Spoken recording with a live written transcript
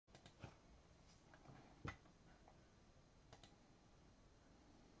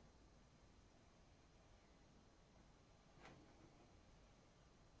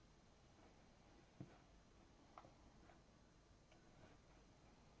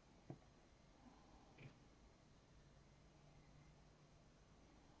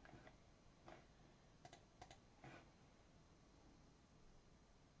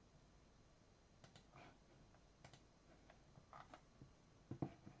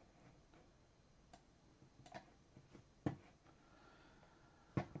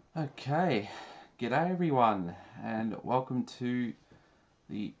Okay, g'day everyone, and welcome to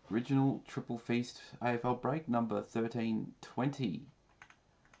the original Triple Feast AFL break number 1320.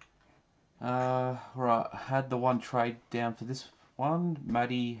 Right, had the one trade down for this one.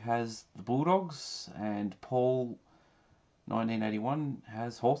 Maddie has the Bulldogs, and Paul 1981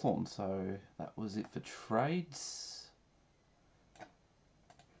 has Hawthorn. So that was it for trades.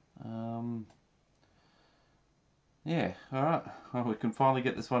 Yeah, alright. Well, we can finally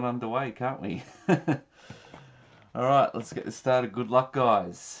get this one underway, can't we? Alright, let's get this started. Good luck,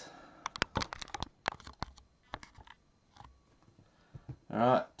 guys.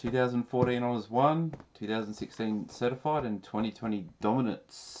 Alright, 2014 Honours 1, 2016 Certified, and 2020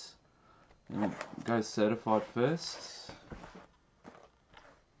 Dominance. And we'll go Certified first.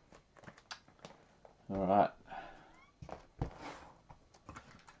 Alright.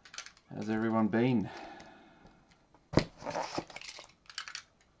 How's everyone been?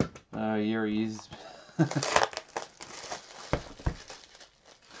 Oh, here he is.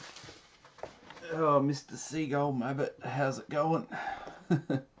 Oh, Mr. Seagull Mabbit, how's it going?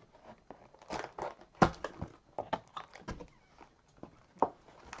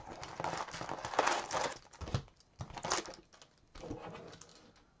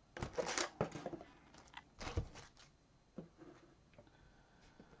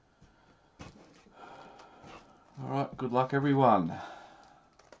 Alright, good luck everyone.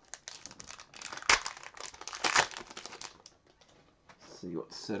 See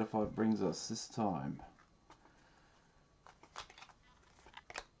what Certified brings us this time.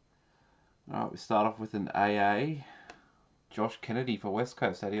 Alright, we start off with an AA. Josh Kennedy for West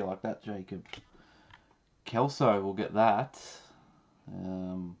Coast. How do you like that, Jacob? Kelso will get that. Put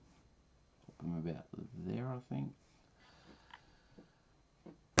him about there, I think.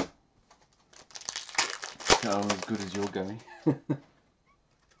 Oh, as good as you're going.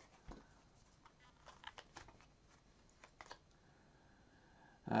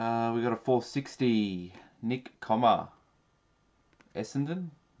 We got a 460 Nick, Essendon,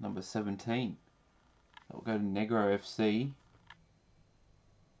 number 17. That will go to Negro FC.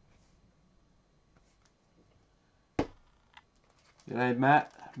 G'day,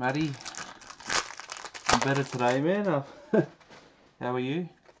 Matty. I'm better today, man. How are you?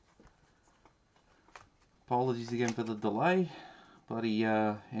 Apologies again for the delay. Bloody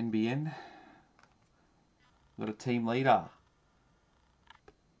NBN. Got a team leader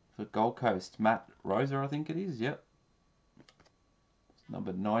for Gold Coast, Matt Rosa, I think it is. Yep.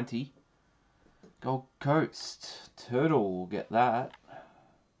 Number 90. Gold Coast. Turtle will get that.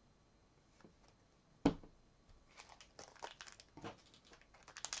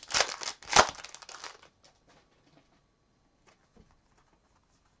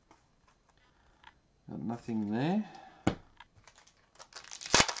 Got nothing there.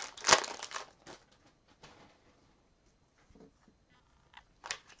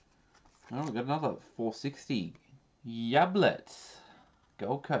 Oh, we've got another 460. Yablet.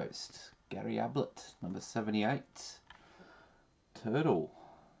 Gold Coast. Gary Ablett, number 78. Turtle.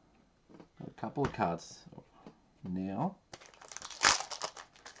 Got a couple of cards now.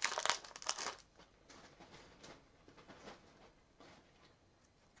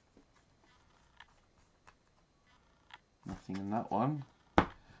 Nothing in that one.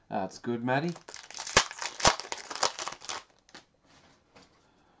 That's good, Matty.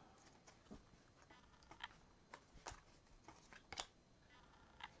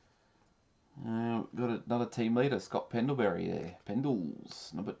 Got another team leader, Scott Pendlebury there.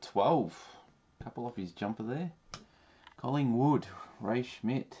 Pendles, number 12. Couple off his jumper there. Collingwood, Ray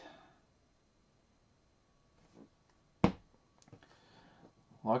Schmidt.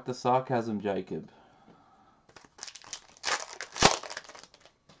 Like the sarcasm, Jacob.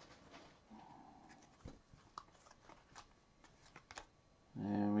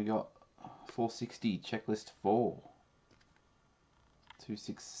 And we got 460, checklist 4.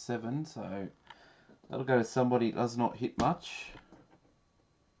 267, so that'll go to somebody that does not hit much.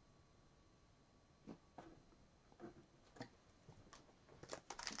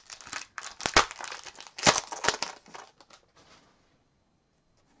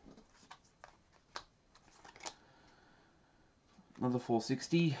 Another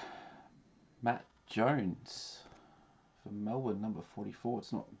 460, Matt Jones for Melbourne, number 44.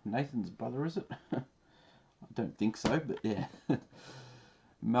 It's not Nathan's brother, is it? I don't think so, but yeah.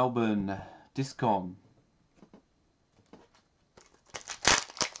 Melbourne, Discom.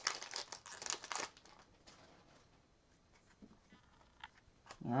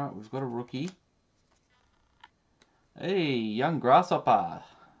 Alright, we've got a rookie. Hey, young grasshopper.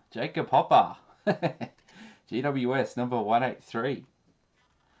 Jacob Hopper. GWS, number 183.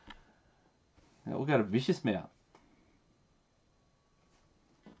 Now we'll go to Vicious Mount.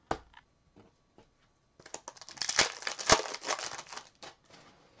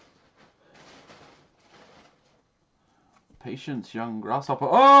 Patience, Young Grasshopper.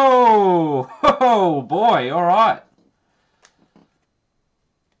 Oh! Oh boy, alright.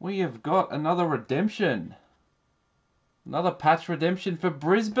 We have got another redemption. Another patch redemption for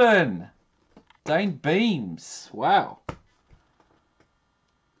Brisbane. Dane Beams. Wow.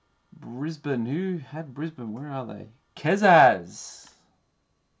 Brisbane. Who had Brisbane? Where are they? Kezaz.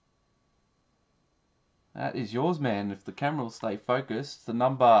 That is yours, man. If the camera will stay focused. The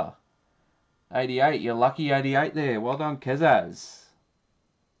number 88. You're lucky 88 there. Well done, Kezaz.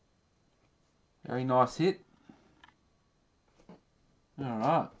 Very nice hit.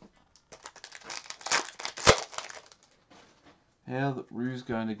 Alright. How the Roo's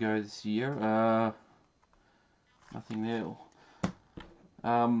going to go this year? Nothing there.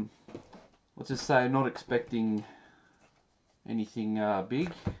 Let's just say I'm not expecting anything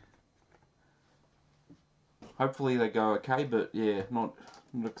big. Hopefully they go okay, but yeah, not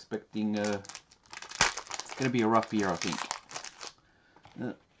expecting. It's going to be a rough year, I think.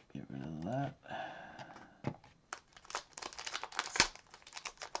 Get rid of that.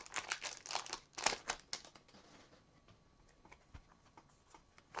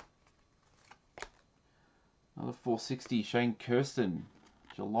 Another 460, Shane Kirsten,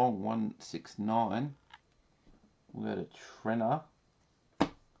 Geelong 169. We'll go to Trenner.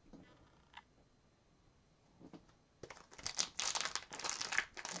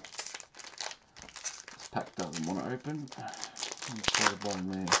 This pack doesn't want to open. Let me show the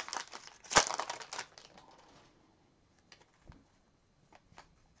bottom there.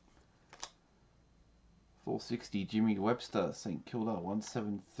 .460, Jimmy Webster, St Kilda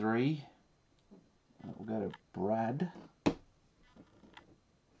 173. We'll go to Brad.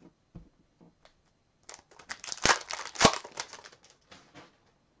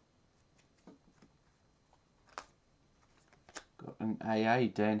 Got an AA,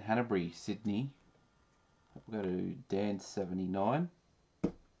 Dan Hanbury, Sydney. We'll go to Dan 79.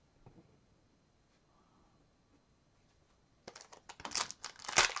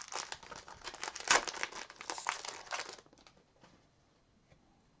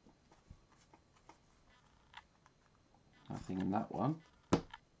 Nothing in that one.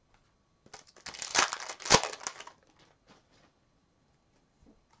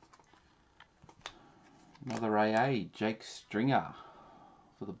 Another AA, Jake Stringer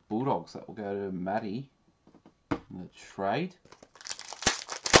for the Bulldogs. That will go to Matty in the trade.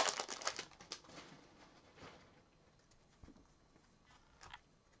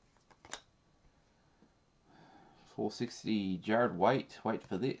 .460, Jared Waite. Wait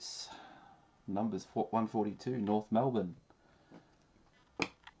for this. Numbers 142, North Melbourne.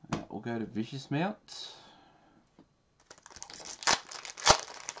 We'll go to Vicious Mount.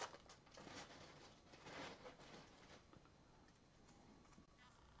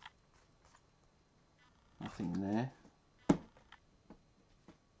 Nothing there.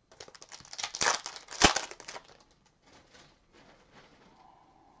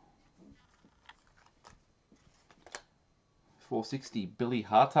 .460, Billy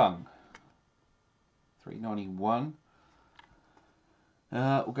Hartung. 391.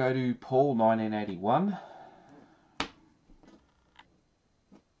 We'll go to Paul 1981.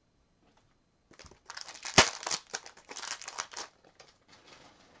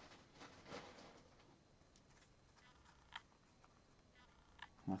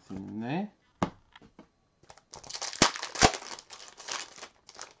 Nothing in there.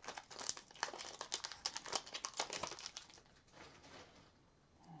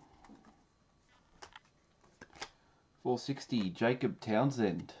 .460, Jacob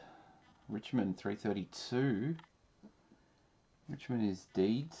Townsend, Richmond 332. Richmond is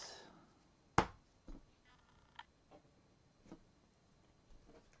Deeds.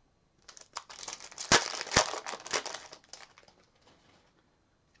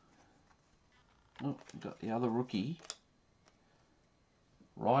 Oh, we've got the other rookie,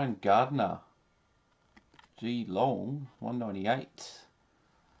 Ryan Gardner, G Long 198.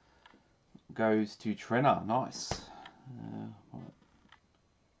 Goes to Trenner. Nice.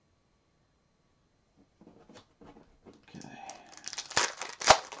 Okay.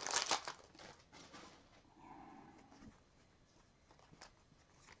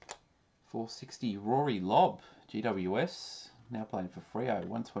 .460, Rory Lobb, GWS. Now playing for Freo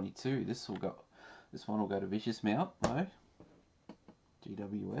 122. This one will go to Vicious Mount though.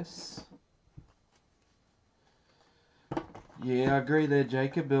 GWS. Yeah, I agree there,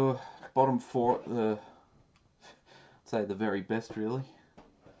 Jacob. Bottom four at the, I'd say the very best, really.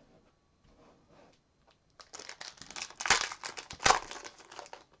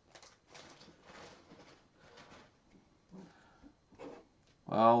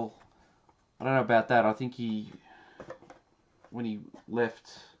 Well, I don't know about that. I think when he left,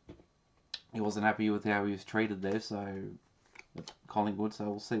 he wasn't happy with how he was treated there, so at Collingwood, so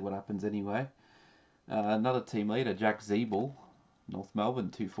we'll see what happens anyway. Another team leader, Jack Zeeble, North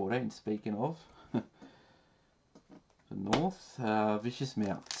Melbourne, 214, speaking of. For North, Vicious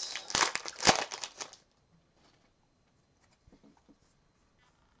Mounts.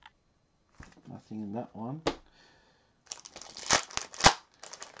 Nothing in that one.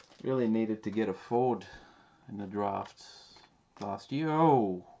 Really needed to get a forward in the draft last year.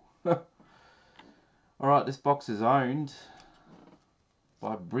 Oh! Alright, this box is owned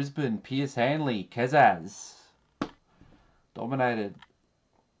by Brisbane, Pierce Hanley, Kezaz. Dominated,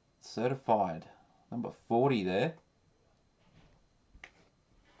 certified. Number 40 there.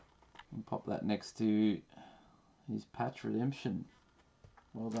 And pop that next to his patch redemption.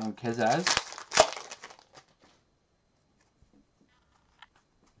 Well done, Kezaz.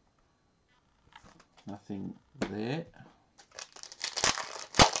 Nothing there.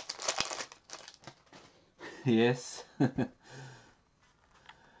 Yes.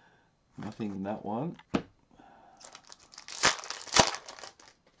 Nothing in that one.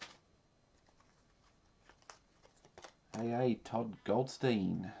 AA Todd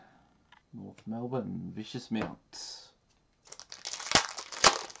Goldstein, North Melbourne, Vicious Mounts.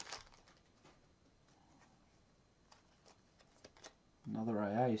 Another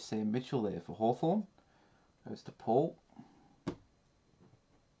AA, Sam Mitchell there for Hawthorn. Goes to Paul.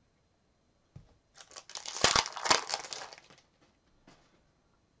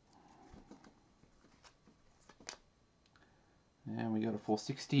 And we got a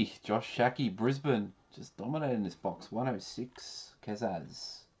 460, Josh Shackey, Brisbane. Just dominating this box, 106,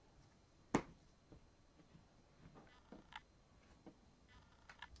 Kezaz. Got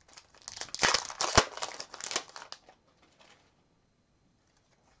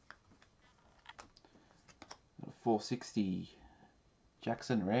a 460,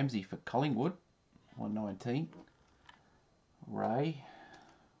 Jackson Ramsey for Collingwood, 119, Ray.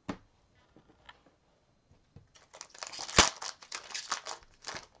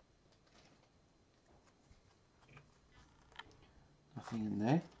 Nothing in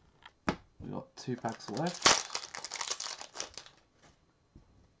there. We got 2 packs left.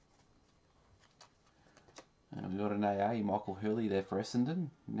 And we got an AA, Michael Hurley there for Essendon,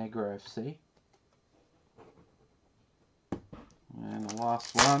 Negro FC. And the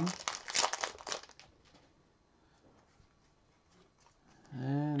last one.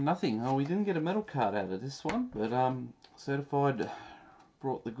 And nothing. Oh, we didn't get a medal card out of this one, but certified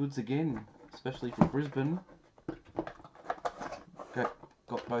brought the goods again, especially for Brisbane.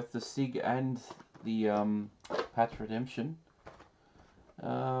 Got both the SIG and the patch redemption.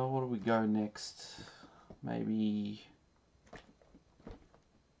 What do we go next? Maybe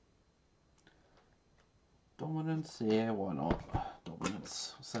Dominance? Yeah, why not?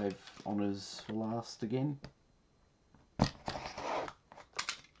 Dominance. Save honours for last again.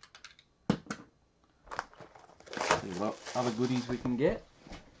 See what other goodies we can get.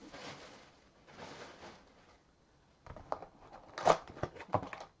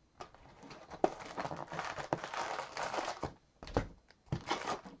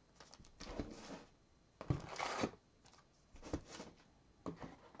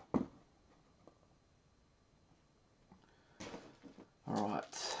 Alright.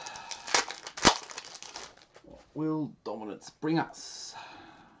 What will Dominance bring us?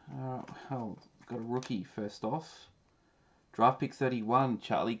 Well, got a rookie first off. Draft pick 31,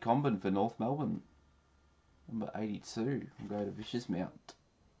 Charlie Comben for North Melbourne. Number 82, we'll go to Vicious Mount.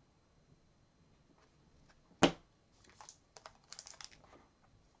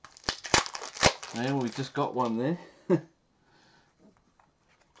 And we've just got one there.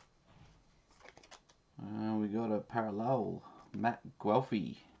 We got a parallel, Matt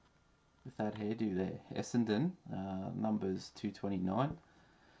Guelphy with that hairdo there. Essendon, numbers 229,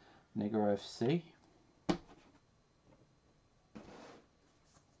 Negro FC.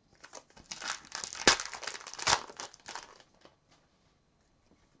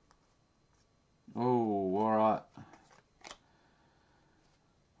 Oh, alright.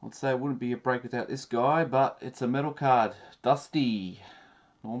 I'd say it wouldn't be a break without this guy, but it's a medal card. Dusty,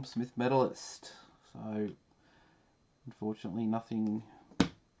 Norm Smith medalist. So, unfortunately, nothing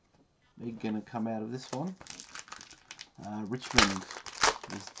big going to come out of this one. Richmond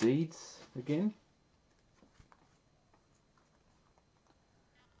is Deeds again.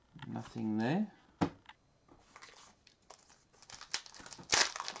 Nothing there.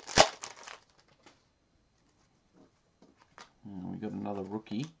 And we got another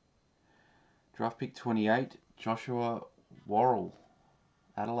rookie. Draft pick 28, Joshua Worrell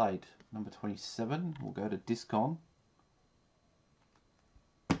Adelaide, number 27. We'll go to Discon.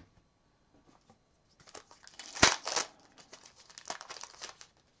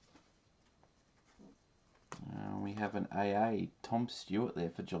 We have an AA, Tom Stewart there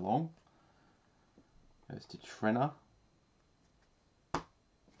for Geelong. Goes to Trenner.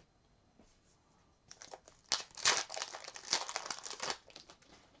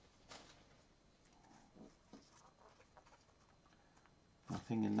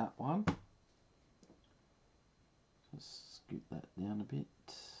 Nothing in that one. Just scoot that down a bit.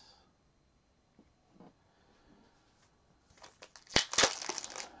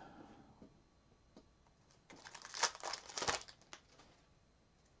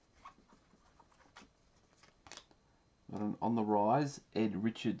 Got an on the rise, Ed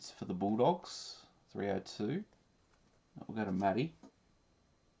Richards for the Bulldogs, 302. We'll go to Matty.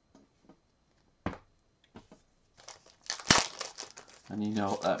 And you know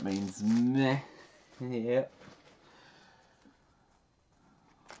what that means, meh. Yeah.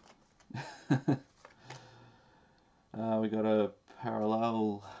 We got a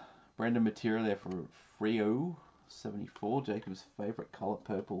parallel Brendan material there for Frio, 74, Jacob's favourite colour,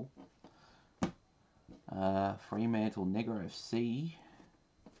 purple. Fremantle Negro FC.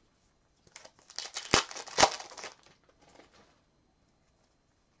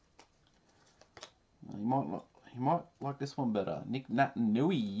 He might like this one better. Nick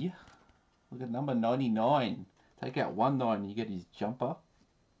Natanui. Look at number 99. Take out 19, you get his jumper.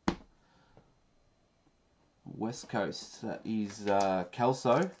 West Coast, that is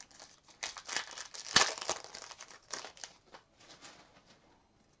Kelso.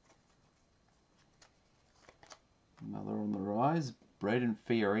 Another on the rise, Braden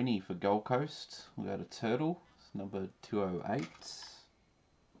Fiorini for Gold Coast. We'll go to Turtle, it's number 208.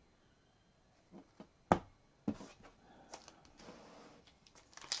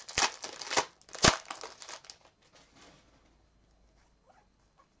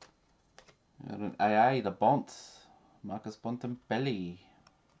 Got an AA, the Bont, Marcus Bontempelli.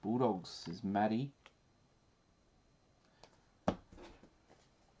 Bulldogs is Matty.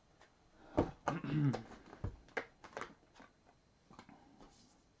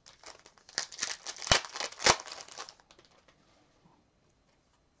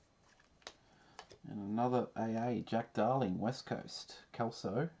 And another AA, Jack Darling, West Coast,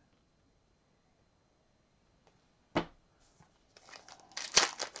 Kelso.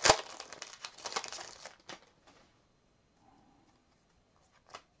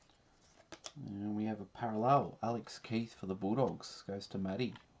 And we have a parallel, Alex Keith for the Bulldogs, goes to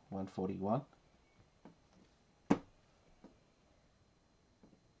Matty, 141.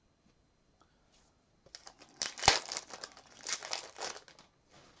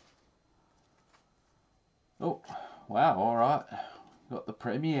 Oh, wow, alright. Got the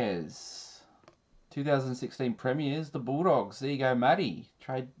Premiers. 2016 Premiers, the Bulldogs. There you go, Matty.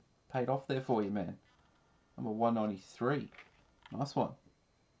 Trade paid off there for you, man. Number 193. Nice one.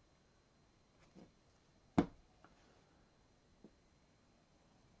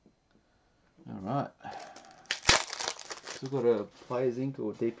 Alright. Still got a Players Inc.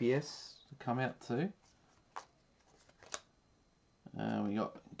 or DPS to come out too. We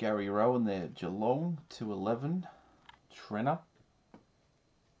got Gary Rowan there, Geelong, 211. Trenner.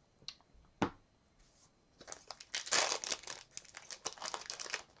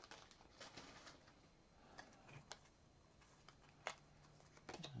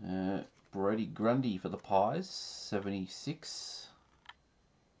 Brody Grundy for the Pies, 76.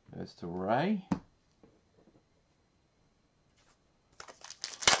 Goes to Ray.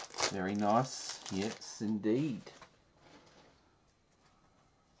 Very nice. Yes, indeed.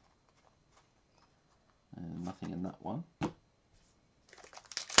 And nothing in that one.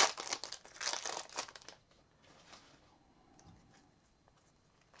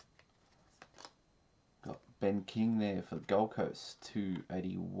 Got Ben King there for Gold Coast,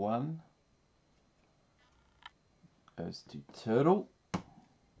 281. Goes to Turtle.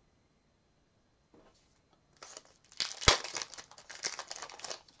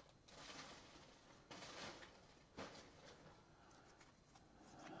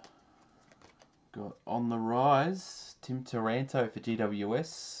 Got on the rise, Tim Taranto for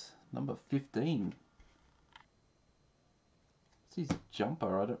GWS, number 15. It's his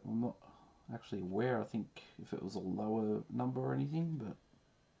jumper. I'm not actually aware. I think if it was a lower number or anything, but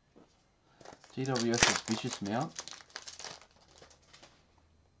GWS is vicious mount.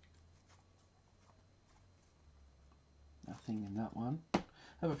 Nothing in that one. I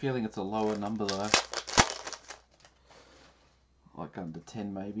have a feeling it's a lower number though, like under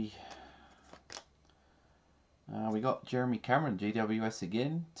 10 maybe. We got Jeremy Cameron, GWS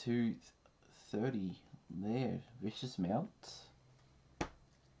again, 230 there. Vicious Mount.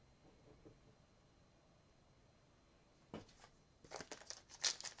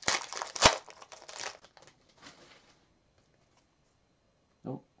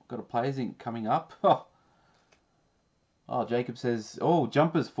 Oh, got a Players Inc. coming up. Oh, Jacob says, oh,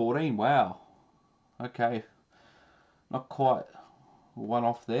 Jumpers 14, wow. Okay, not quite one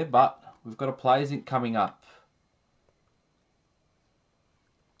off there, but we've got a Players Inc. coming up.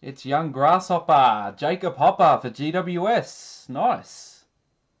 It's Young Grasshopper, Jacob Hopper for GWS. Nice.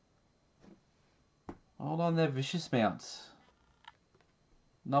 Hold on there, Vicious Mounts.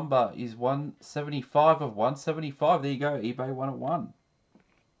 Number is 175 of 175. There you go, eBay 1 at 1.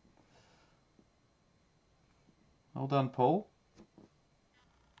 Well done, Paul.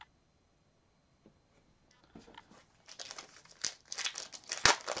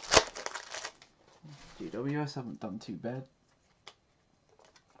 GWS haven't done too bad.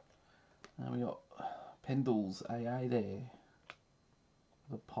 And we got Pendle's AA there.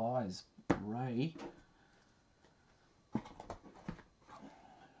 The Pies, Ray.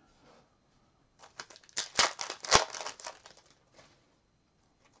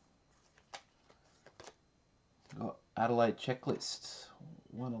 Got Adelaide Checklist,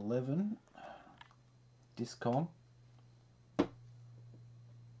 111. Discom.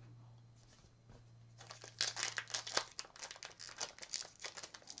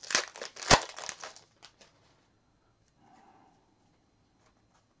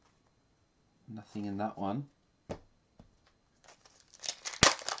 Nothing in that one.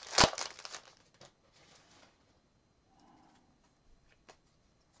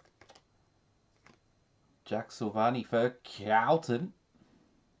 Jack Silvani for Carlton,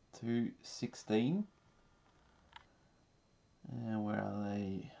 216. And where are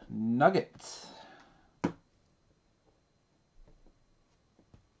they? Nuggets.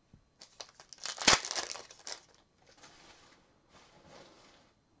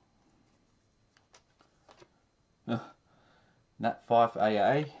 Nat 5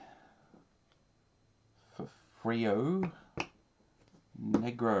 AA for Frio.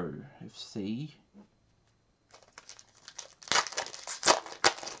 Negro FC.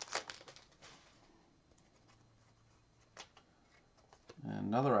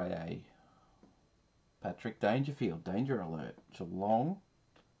 Another AA. Patrick Dangerfield. Danger alert. Geelong.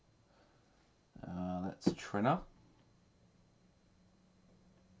 That's Trenner.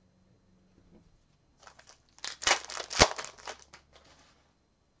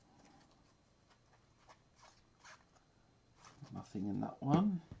 Nothing in that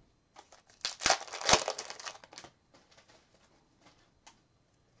one.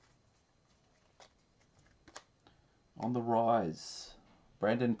 On the rise,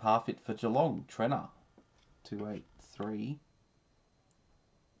 Brandon Parfitt for Geelong, Trenner, 283.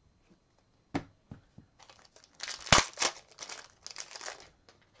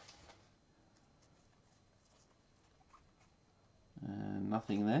 And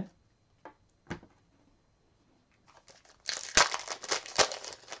nothing there.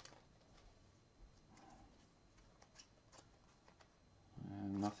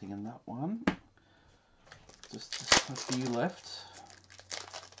 And nothing in that one. Just a few left.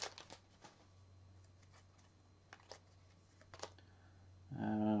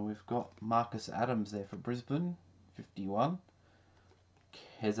 We've got Marcus Adams there for Brisbane, 51.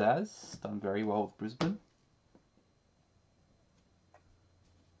 Kezaz, done very well with Brisbane.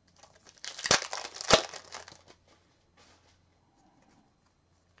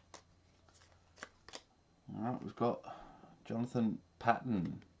 Alright, we've got Jonathan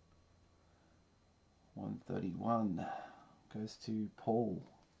Patton, 131. Goes to Paul,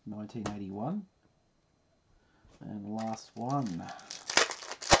 1981. And last one.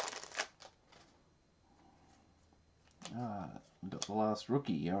 We've got the last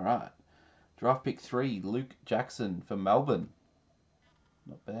rookie, alright. Draft pick 3, Luke Jackson for Melbourne.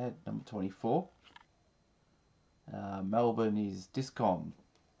 Not bad, number 24. Melbourne is Discom.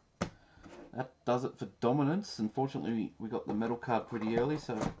 That does it for dominance. Unfortunately, we got the medal card pretty early,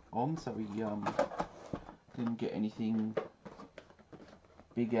 so we didn't get anything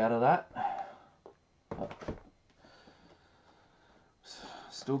big out of that. But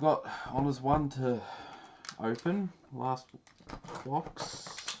still got Honours 1 to open. Last box.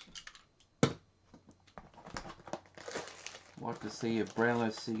 Like to see a Brownlow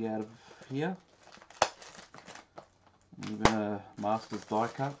C out of here. Even a Masters die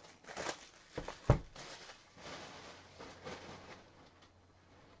cut.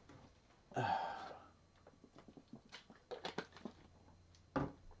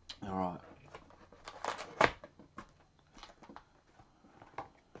 Alright.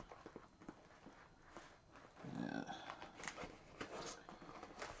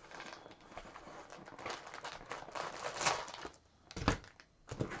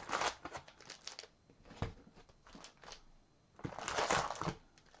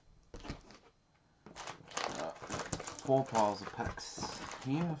 4 piles of packs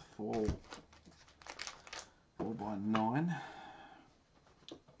here, 4x9.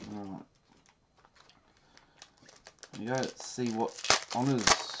 Alright. We go, let's see what honours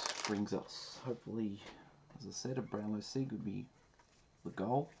brings us. Hopefully, as I said, a Brownlow Sig would be the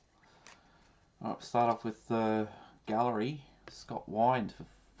goal. Alright, start off with the gallery. Scott Wind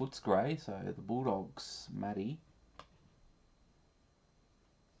for Footscray, so the Bulldogs, Matty.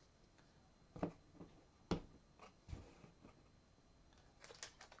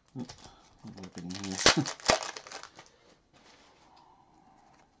 Open here.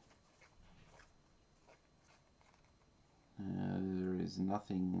 There is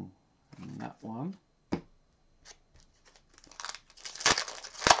nothing in that one.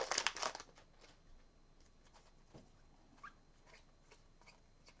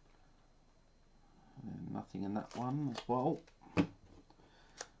 And nothing in that one as well.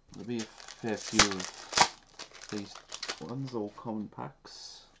 There'll be a fair few of these ones, all common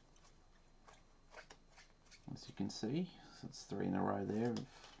packs. As you can see, so it's 3 in a row there of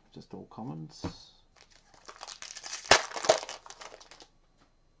just all commons.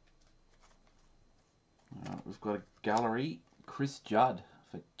 We've got a gallery, Chris Judd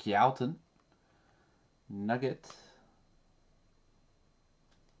for Kialton, Nugget,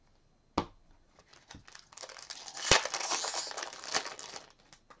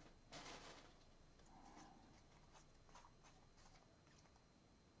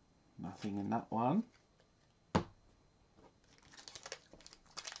 nothing in that one.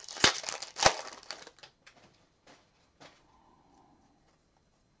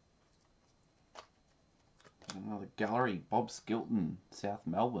 Another gallery, Bob Skilton, South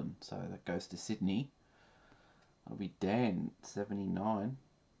Melbourne, so that goes to Sydney. That'll be Dan, 79.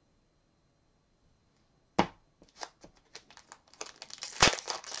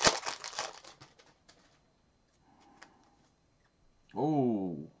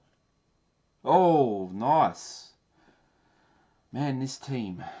 Oh, nice. Man, this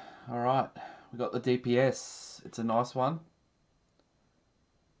team. Alright, we got the DPS. It's a nice one.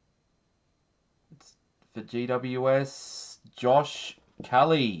 It's for GWS, Josh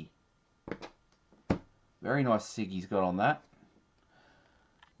Kelly. Very nice sig he's got on that.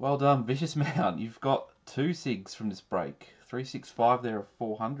 Well done, Vicious Mount. You've got 2 sigs from this break. 365 there of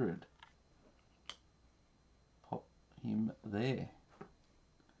 400. Pop him there.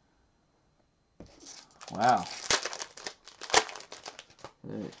 Wow.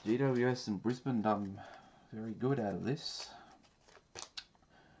 Yeah, GWS and Brisbane done very good out of this.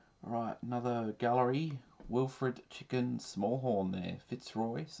 Alright, another gallery. Wilfred Chicken Smallhorn there.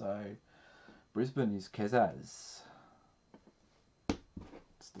 Fitzroy. So Brisbane is Kezaz.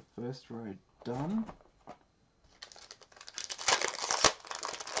 It's the first row done.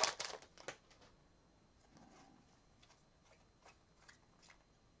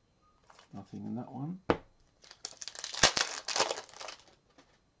 Nothing in that one.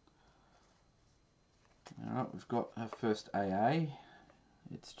 Alright, we've got our first AA.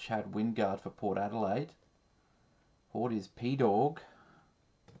 It's Chad Wingard for Port Adelaide. Port is P-Dog.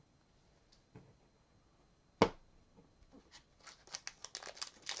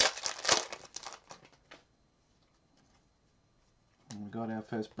 And we got our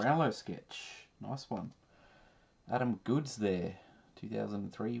first Brownlow sketch. Nice one. Adam Goods there.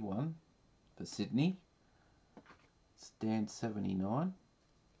 2003 one for Sydney. Stand 79.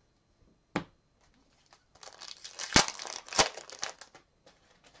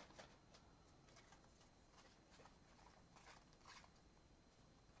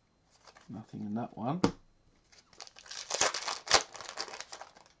 Nothing in that one.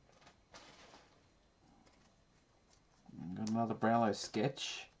 Got another Brownlow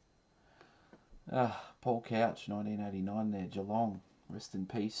sketch. Paul Couch, 1989 there, Geelong. Rest in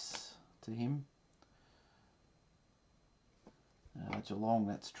peace to him. Geelong,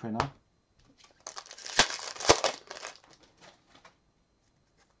 that's Trenner.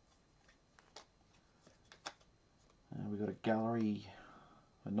 We got a gallery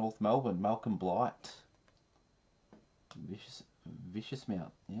for North Melbourne, Malcolm Blight. Vicious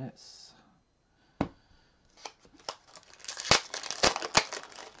Mount, yes.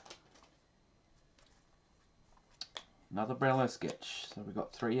 Another Brownlow sketch. So we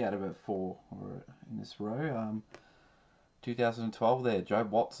got 3 out of it 4 in this row. 2012 there, Joe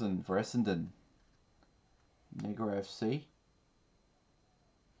Watson for Essendon. Negro FC.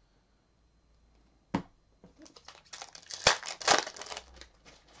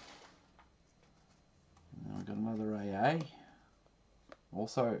 Now we got another AA.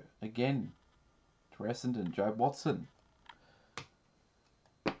 Also, again, for Essendon, Joe Watson.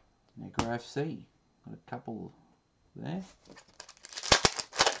 Negro FC. Got a couple there.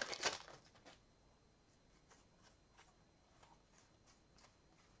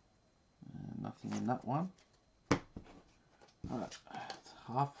 Nothing in that one. Alright, it's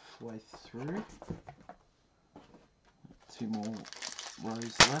halfway through. 2 more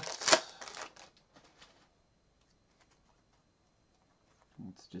rows left.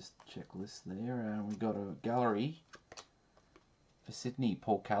 Let's just checklist there. We got a gallery for Sydney,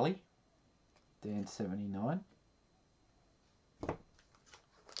 Paul Kelly, Dan 79.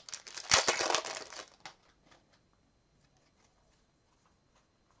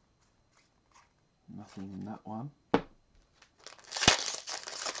 Nothing in that one.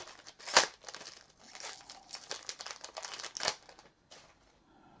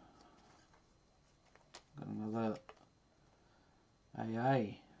 Got another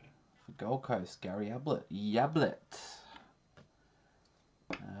AA for Gold Coast, Gary Yablet.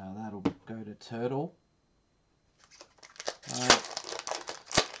 That'll go to Turtle. I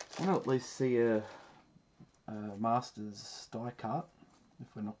want to at least see a Masters die cut if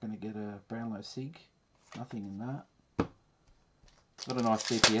we're not going to get a Brownlow Sig. Nothing in that. Got a nice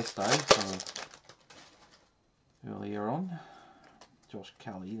DPS though for earlier on. Josh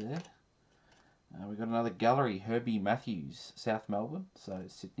Kelly there. We got another gallery, Herbie Matthews, South Melbourne, so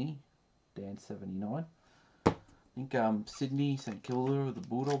Sydney, Dan 79. I think Sydney, St Kilda, the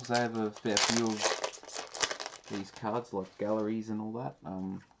Bulldogs, they have a fair few of these cards, like galleries and all that,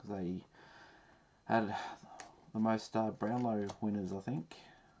 because they had the most Brownlow winners, I think,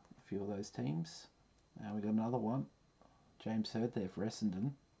 a few of those teams. We got another one, James Hird there for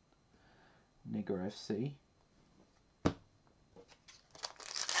Essendon, Negro FC.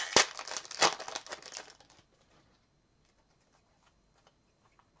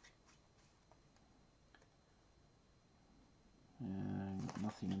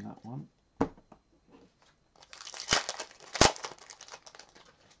 Nothing in that one.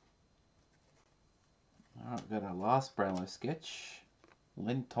 Alright, we've got our last Brownlow sketch.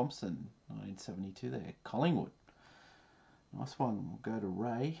 Len Thompson, 1972 there. Collingwood. Nice one. We'll go to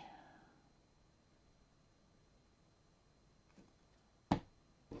Ray.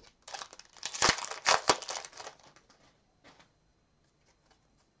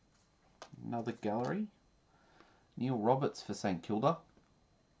 Another gallery. Neil Roberts for St Kilda.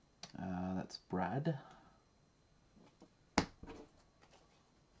 That's Brad.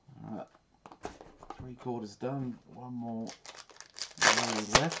 Alright, 3/4 done. One more gallery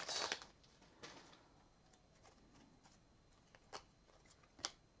left.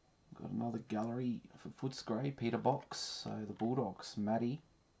 Got another gallery for Footscray, Peter Box. So the Bulldogs, Matty.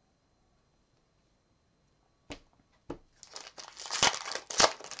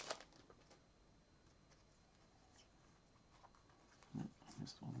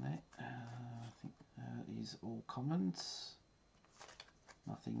 Missed one there. I think that is all commons.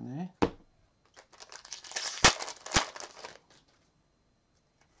 Nothing there.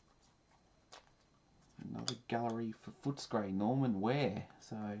 Another gallery for Footscray, Norman Ware.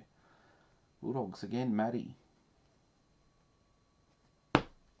 So Bulldogs again, Matty.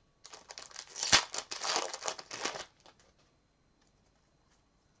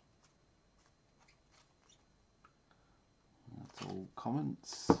 That's all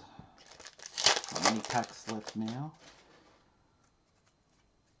comments. Not many packs left now.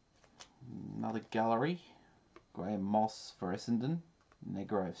 Another gallery. Graham Moss for Essendon,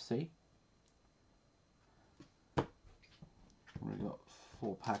 Negro FC. We've got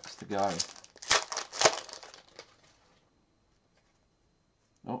 4 packs to go.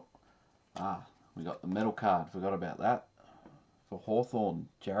 Oh, we got the medal card. Forgot about that. For Hawthorn,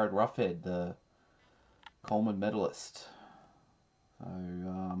 Jared Ruffhead, the Coleman medalist. So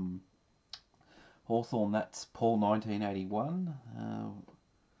Hawthorn, that's Paul 1981. No,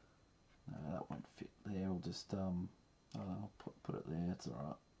 that won't fit there. We'll just I'll put it there. It's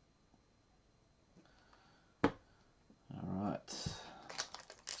all right. All right.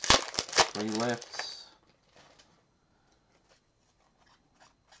 3 left.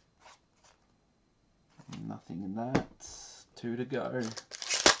 Nothing in that. 2 to go.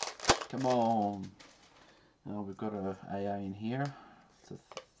 Come on. Now we've got a AA in here. It's a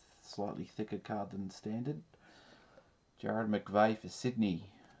slightly thicker card than standard. Jared McVeigh for Sydney.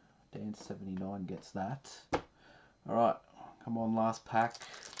 Dan 79 gets that. Alright, come on, last pack.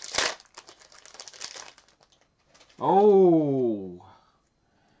 Oh!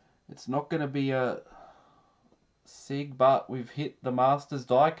 It's not going to be a Sig, but we've hit the Masters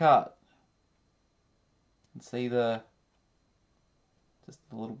die cut. And see just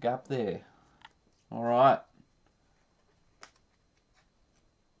the little gap there. Alright.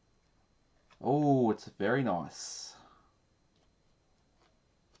 Oh, it's very nice.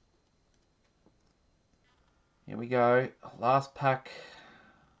 Here we go. Last pack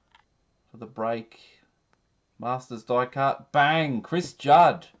for the break. Masters die cut. Bang! Chris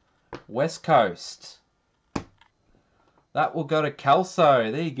Judd. West Coast. That will go to Kelso.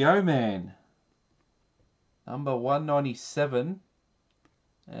 There you go, man. Number 197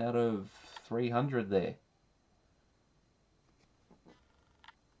 out of 300 there.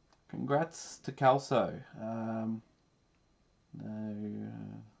 Congrats to Kelso. No,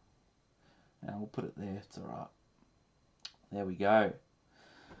 we'll put it there. It's alright. There we go.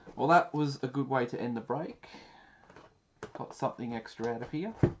 Well, that was a good way to end the break. Got something extra out of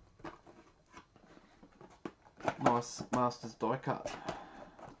here. Nice Masters die cut.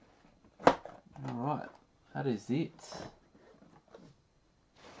 Alright, that is it.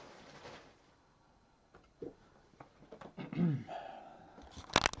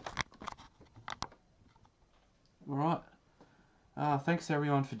 Alright. Thanks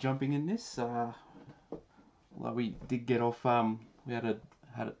everyone for jumping in this. Although we did get off, we had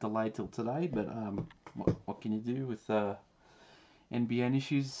it delayed till today, but what can you do with NBN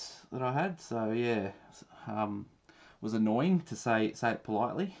issues that I had? So yeah, was annoying to say it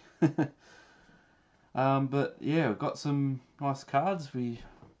politely. But yeah, we've got some nice cards. We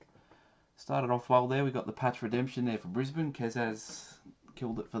started off well there. We got the patch redemption there for Brisbane. Kez has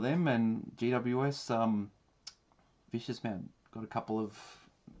killed it for them, and GWS Vicious Man got a couple of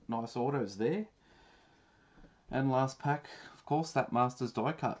nice autos there. And last pack, of course, that Masters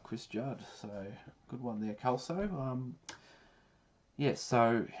die cut, Chris Judd. So good one there, Kelso. Yeah,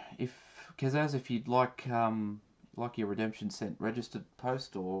 so if Kezaz, if you'd like your redemption sent registered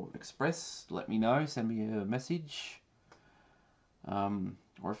post or express, let me know. Send me a message.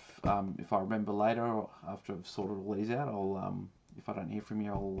 Or if I remember later after I've sorted all these out, I'll if I don't hear from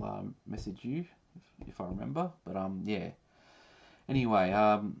you, I'll message you if I remember. But yeah. Anyway,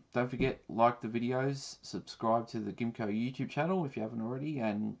 don't forget, like the videos, subscribe to the Gimko YouTube channel if you haven't already,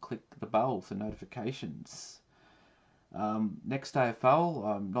 and click the bell for notifications. Next AFL,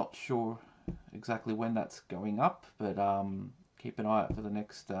 I'm not sure exactly when that's going up, but keep an eye out for the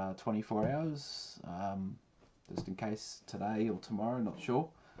next 24 hours, just in case today or tomorrow, not sure.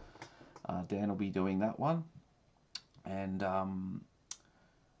 Dan will be doing that one. And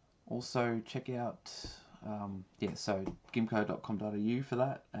also check out so gimko.com.au for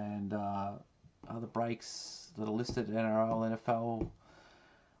that, and other breaks that are listed: NRL, NFL.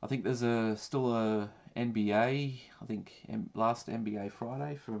 I think there's still a NBA. I think last NBA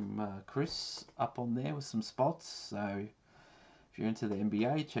Friday from Chris up on there with some spots. So if you're into the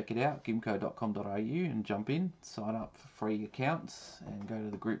NBA, check it out, gimko.com.au, and jump in, sign up for free accounts, and go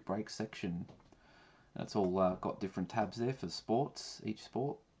to the group break section. That's all got different tabs there for sports, each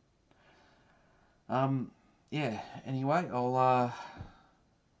sport. Yeah, anyway, I'll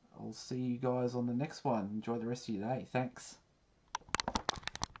see you guys on the next one. Enjoy the rest of your day. Thanks.